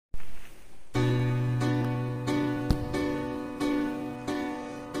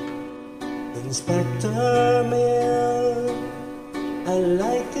Inspector Mill, I'd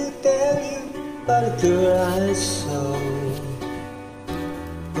like to tell you about a girl I saw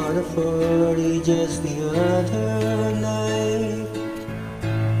on a 40 just the other night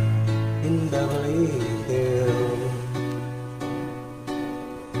in Beverly Hills.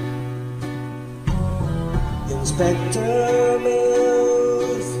 Inspector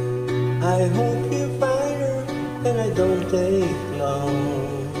Mills, I hope you find her and I don't take long.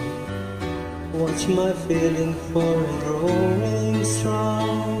 Watch my feeling for it growing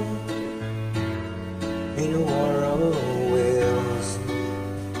strong in a war of wills.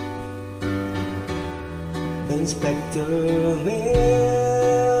 Inspector Mills,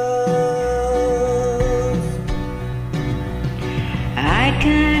 I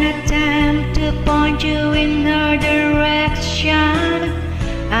can attempt to point you in her direction.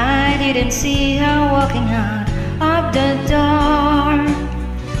 I didn't see her walking out of the door.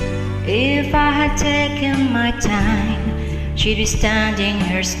 If I had taken my time, she'd be standing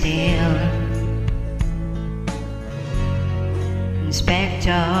here still.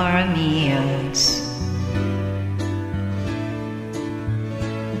 Inspector Mills,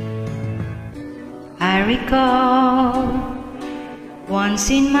 I recall once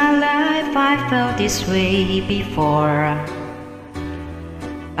in my life I felt this way before,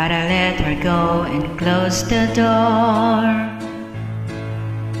 but I let her go and closed the door.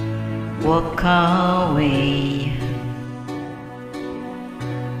 Walk away.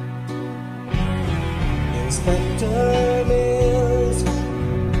 Inspector Mills,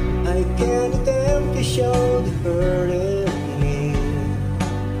 I can't attempt to show the hurt in me,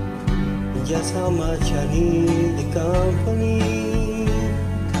 just how much I need the company.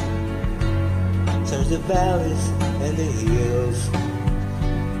 Search the valleys and the hills,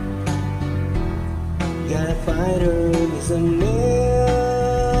 gotta find her, Mr. Mills.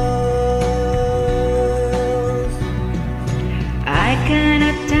 I can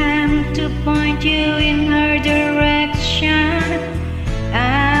attempt to point you in her direction.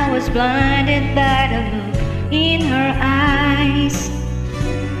 I was blinded by the look in her eyes.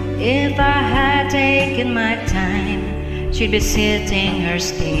 If I had taken my time, she'd be sitting here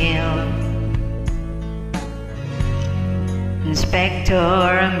still.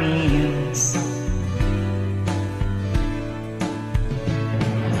 Inspector Mills,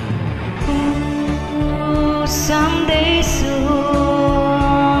 someday soon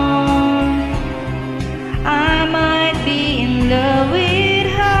I might be in love with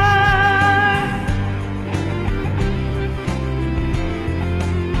her.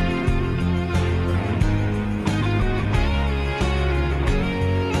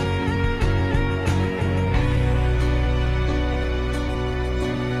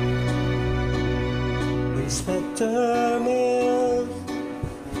 Inspector Mills,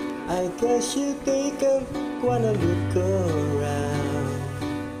 I guess you think I'm wanna look around,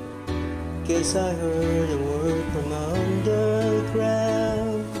 'cause I heard a word from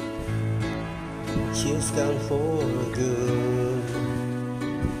underground. She's gone for good.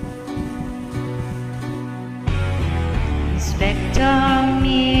 Inspector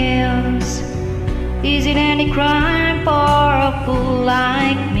Mills, is it any crime for a fool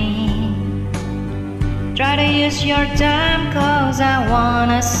like me? Try to use your time 'cause I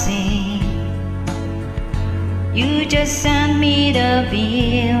wanna see. You just send me the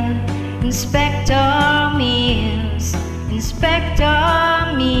bill. Inspector Mills, Inspector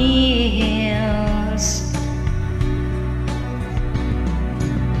Mills.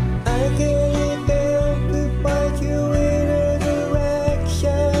 I can't attempt to point you in a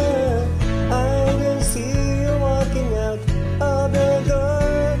direction. I can see you walking out of the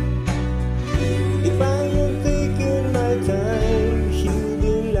door. If I am taking my time, she'll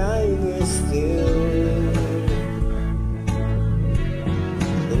be lying here still.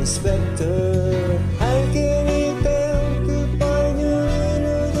 Inspector, I can't attempt to point you in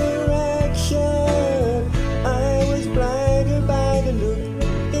a direction. I was blinded by the look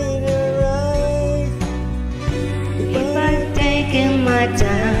in her eyes. If I'd taken my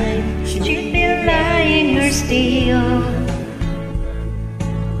time, she'd be lying here still.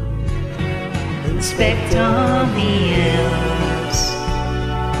 Inspector Mills.